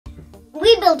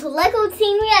We built a Lego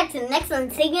Team Reaction next on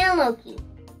Sagan and Loki.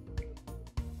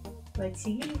 Let's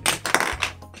see. Did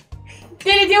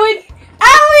it do it?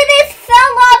 Oh, it just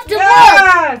fell off the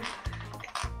book!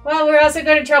 Well, we're also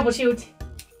going to troubleshoot.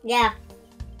 Yeah.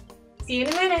 See you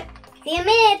in a minute. See you in a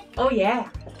minute. Oh, yeah.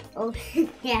 Oh,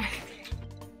 yeah.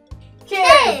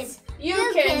 Kids, you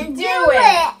can do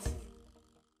it.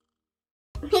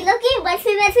 Hey, Loki, what's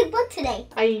the next book today?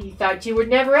 I thought you would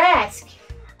never ask.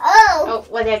 Oh. Oh,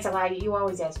 well, that's a lie. You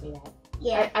always ask me that.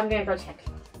 Yeah. I'm going to go check.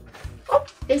 Oh,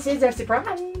 this is a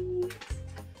surprise.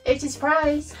 It's a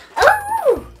surprise.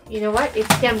 Oh! You know what? It's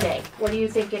STEM day. What do you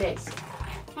think it is?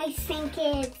 I think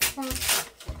it's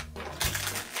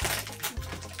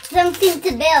something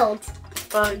to build.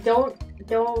 Don't.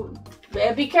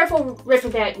 Be careful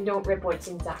ripping that and don't rip what's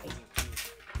inside.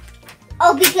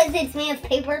 Oh, because it's made of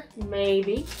paper?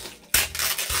 Maybe.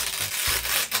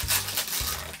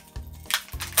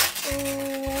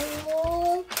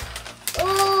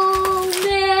 Oh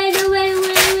man, oh man.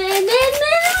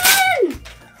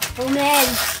 Oh man.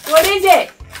 What is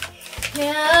it?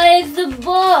 Yeah, it's the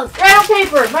book. Rattle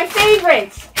paper, my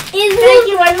favorite. Thank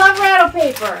you, I love rattle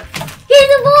paper.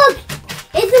 Here's a book.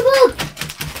 It's a book.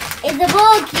 It's a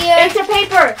book here. It's a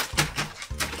paper.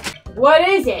 What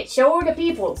is it? Show her the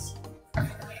peoples.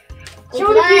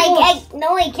 Show the peoples.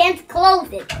 No, I can't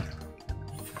close it.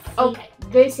 Okay,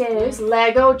 this is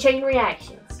Lego Chain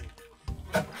Reactions.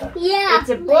 Yeah. It's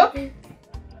a book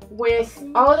with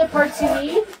all the parts you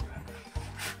need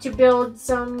to build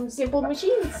some simple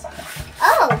machines.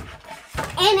 Oh,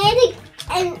 and it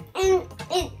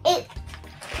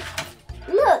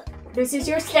look. This is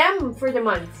your STEM for the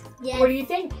month. Yes. What do you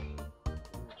think?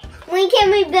 When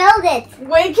can we build it?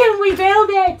 When can we build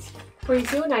it? Pretty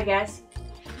soon, I guess.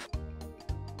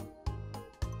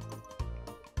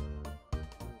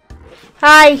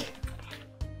 Hi.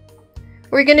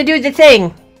 We're gonna do the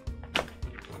thing.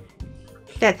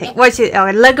 That thing. What's it? Oh,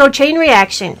 Lego Chain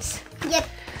Reactions. Yep.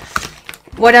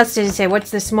 What else did it say? What's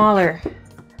the smaller?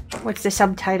 What's the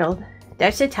subtitle?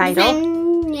 That's the title.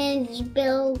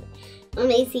 Build.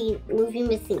 I see moving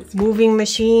machines. Moving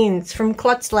machines from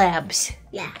Klutz Labs.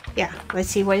 Yeah. Yeah. Let's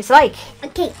see what it's like.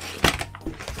 Okay.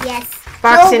 Yes.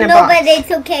 Box in a box. But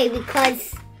it's okay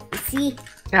because see.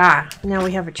 Ah, now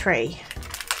we have a tray.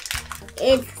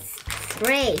 It's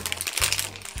tray.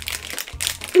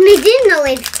 And I didn't know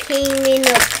it came in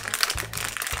a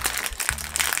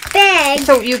bag.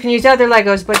 So you can use other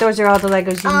Legos, but those are all the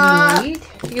Legos you need.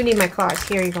 You need my claws.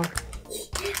 Here you go.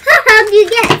 How do you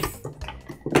guess?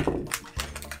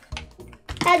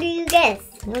 How do you guess?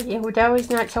 Well, yeah, well, that was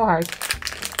not so hard.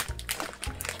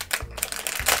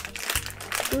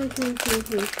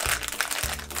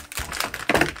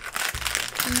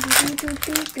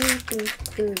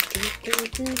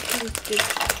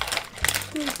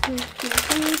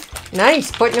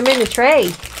 Nice, putting them in the tray.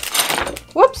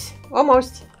 Whoops,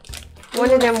 almost.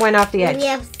 One of them went off the edge.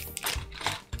 Yes.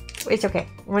 It's okay.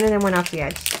 One of them went off the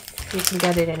edge. You can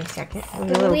get it in a second. A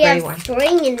little We gray have one.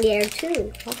 string in there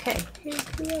too. Okay.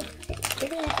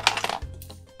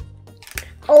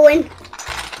 Oh, and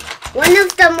one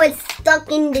of them was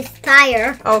stuck in this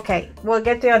tire. Okay, we'll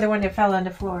get the other one that fell on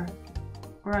the floor.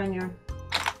 Or on your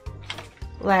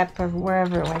lap or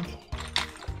wherever it went.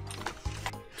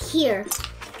 Here.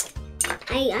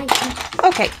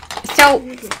 Okay, so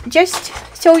just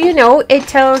so you know, it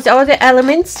tells all the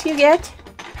elements you get.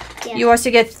 Yeah. You also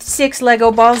get 6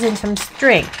 Lego balls and some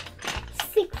string.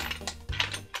 6.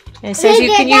 And it says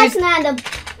you can use not a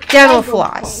dental Lego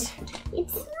floss. ball.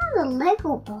 It's not a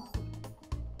Lego ball.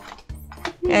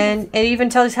 And it even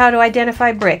tells how to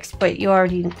identify bricks, but you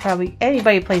already probably,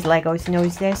 anybody who plays Legos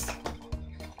knows this.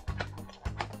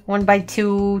 1 by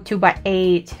 2, 2 by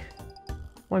 8,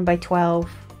 1 by 12.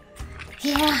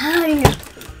 Yeah, I know.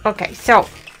 Okay, so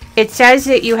it says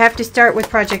that you have to start with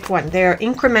project 1. They're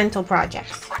incremental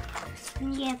projects.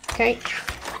 Yeah. Okay.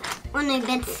 When I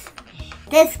bet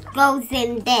this goes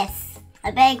in this.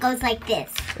 I bet it goes like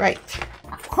this. Right.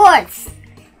 Of course.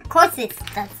 Of course it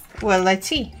does. Well, let's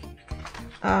see.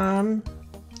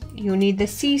 You need the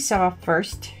seesaw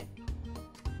first.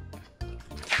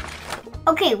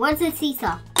 Okay, what's the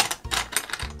seesaw?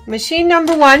 Machine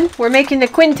number 1, we're making the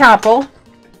Quintopple.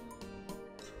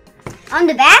 On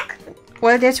the back?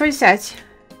 Well, that's what it says.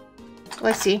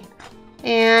 Let's see.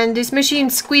 And this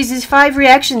machine squeezes 5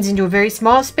 reactions into a very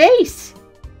small space.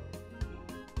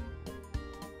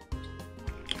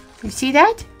 You see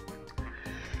that?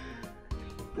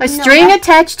 A string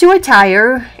attached to a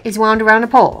tire is wound around a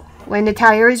pole. When the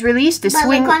tire is released, Look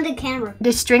on the camera.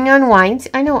 the string unwinds.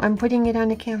 I know, I'm putting it on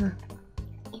the camera.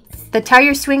 The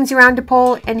tire swings around the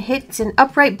pole and hits an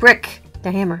upright brick,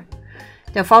 the hammer.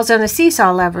 that falls on the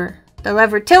seesaw lever. The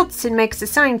lever tilts and makes a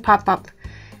sign pop up.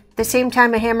 At the same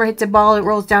time a hammer hits a ball, it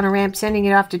rolls down a ramp, sending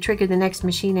it off to trigger the next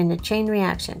machine in a chain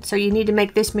reaction. So you need to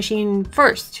make this machine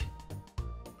first.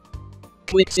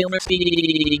 Quicksilver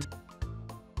speed.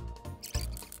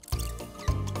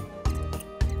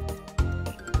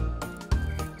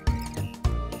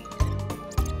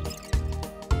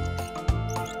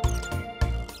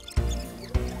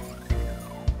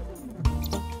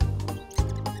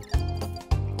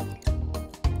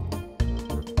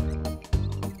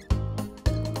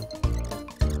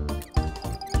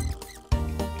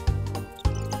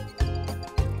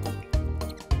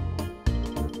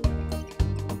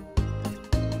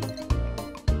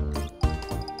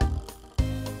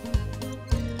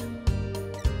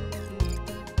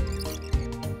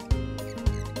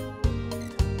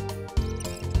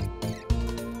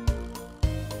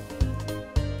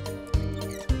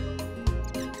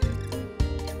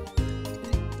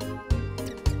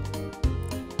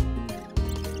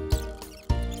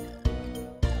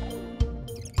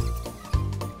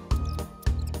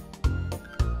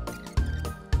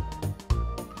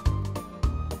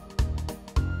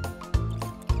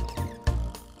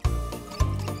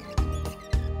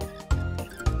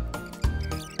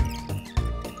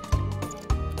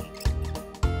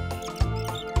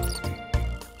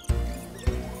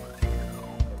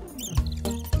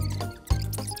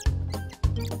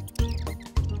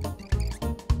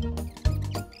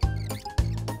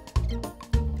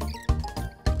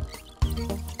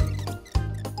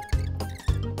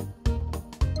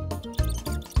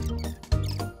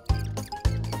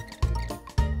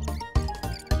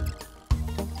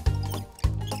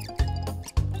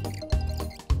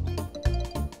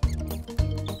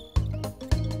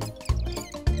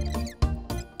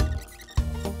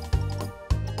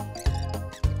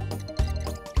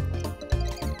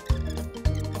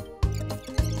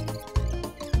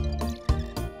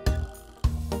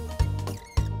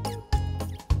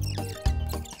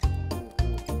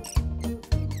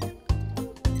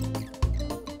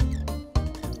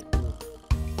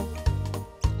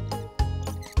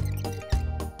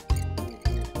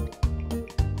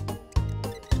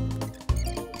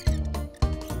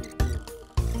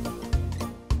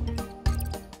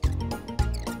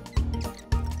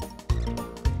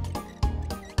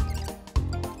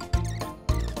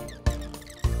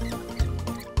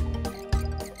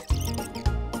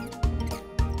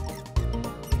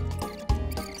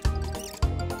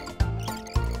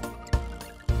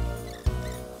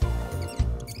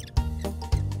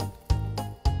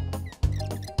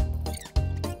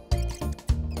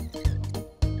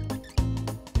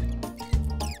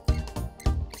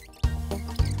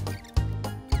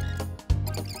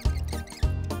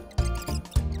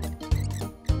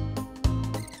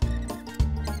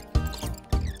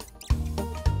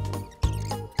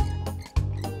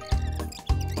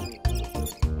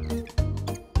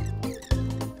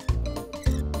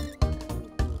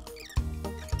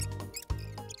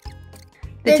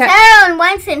 The tire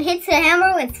unwinds and hits the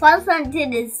hammer, which falls onto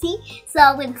the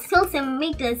seesaw, which tilts and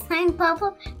makes the sign pop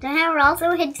up. The hammer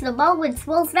also hits the ball, which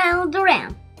rolls round the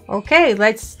ramp. Okay,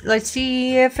 let's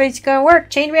see if it's gonna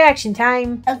work. Chain reaction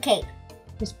time. Okay.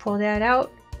 Just pull that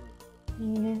out.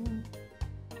 And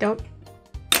don't.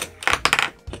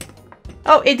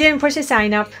 Oh, it didn't push the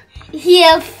sign up.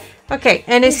 Yep. Okay,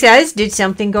 and it says, did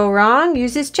something go wrong?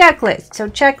 Use this checklist. So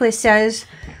checklist says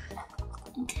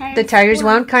the tires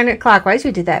wound counterclockwise.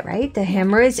 We did that right. The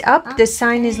hammer is up. The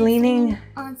sign is leaning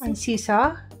on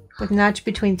seesaw with notch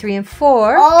between 3 and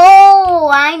 4. Oh,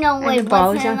 I know And it the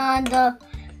ball wasn't on the.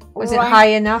 Was it high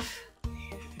enough?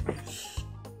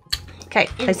 Okay,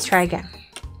 let's try again.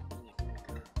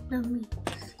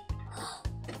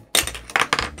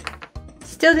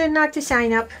 Still didn't knock the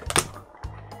sign up.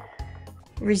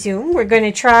 Resume. We're going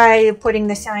to try putting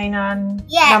the sign on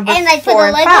number and I put 4 a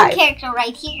and Lego 5. character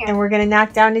right here. And we're going to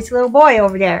knock down this little boy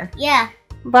over there. Yeah.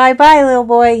 Bye-bye, little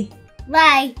boy.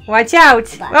 Bye. Watch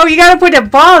out. Bye. Oh, you got to put a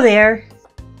ball there.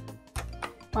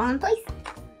 Ball in place.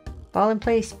 Ball in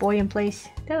place, boy in place.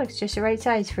 That looks just the right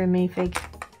size for a minifig.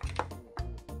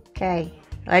 Okay,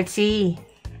 let's see.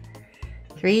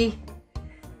 3,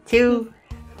 2,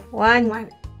 1,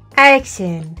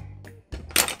 action.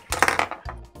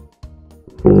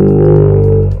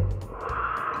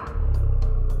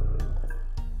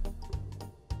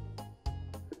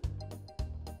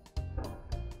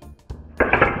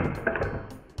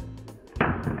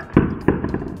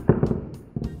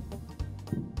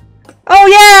 Oh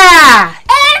yeah!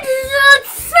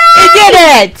 It did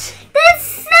it!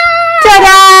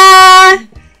 Ta-da!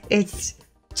 It's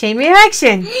chain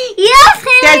reaction. Yes,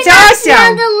 That's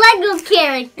awesome. the Lego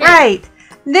character. Right.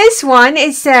 This one,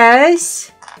 it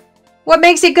says, what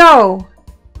makes it go?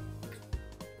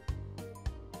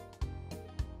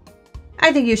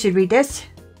 I think you should read this.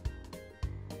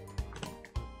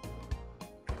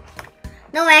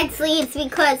 No, actually, it's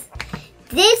because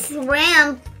this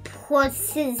ramp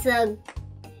pushes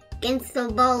against the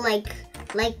ball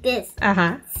like this.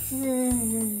 Uh-huh.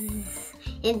 And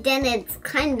then it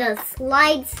kind of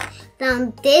slides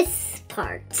down this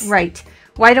part. Right.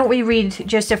 Why don't we read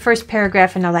just the first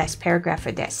paragraph and the last paragraph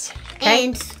of this? Okay?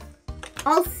 And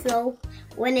also,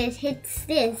 when it hits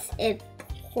this, it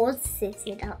forces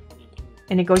it up.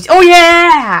 And it goes, oh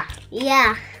yeah!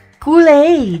 Yeah.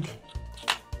 Kool-Aid.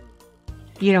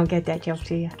 You don't get that joke,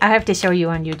 do you? I have to show you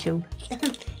on YouTube.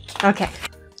 Okay.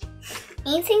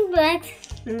 Anything but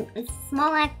a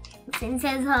small accent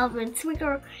says, however, it's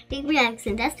weaker, big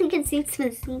accent. That's because it's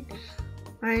missing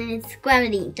on its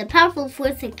gravity, the powerful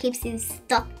force that keeps you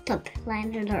stuck to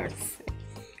planet Earth.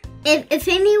 If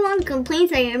anyone complains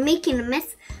that you're making a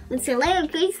mess with your layer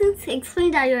equations,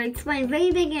 explain that you're explaining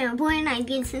very big and important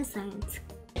ideas in science.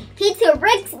 Teacher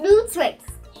Rick's new tricks.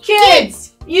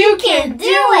 Kids, you can do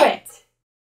it!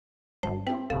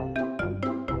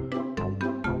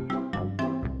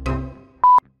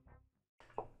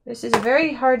 This is a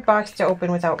very hard box to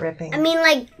open without ripping. I mean,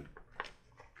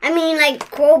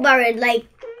 crowbar it,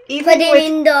 Even put it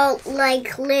in the,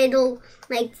 little,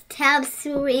 tabs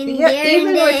through in there.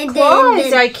 Even with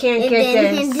claws, I can't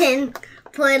get this. And then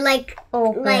put,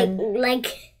 open.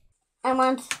 I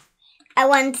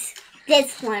want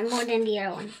this one more than the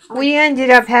other one. We ended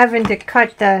up having to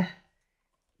cut the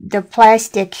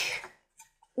plastic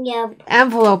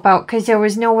envelope out because there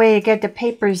was no way to get the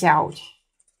papers out.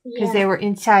 Because they were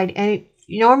inside, and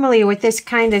normally with this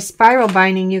kind of spiral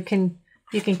binding, you can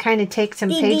kind of take some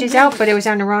pages out, but it was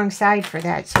on the wrong side for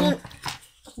that, so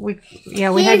we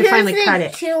had to finally cut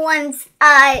it. Two ones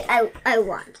I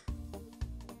want.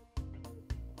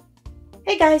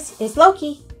 Hey guys, it's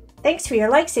Loki. Thanks for your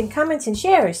likes and comments and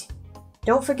shares.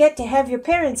 Don't forget to have your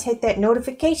parents hit that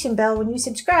notification bell when you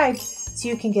subscribe, so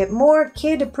you can get more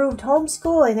kid-approved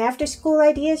homeschool and after-school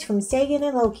ideas from Sagan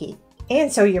and Loki.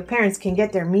 And so your parents can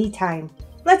get their me time.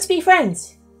 Let's be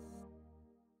friends!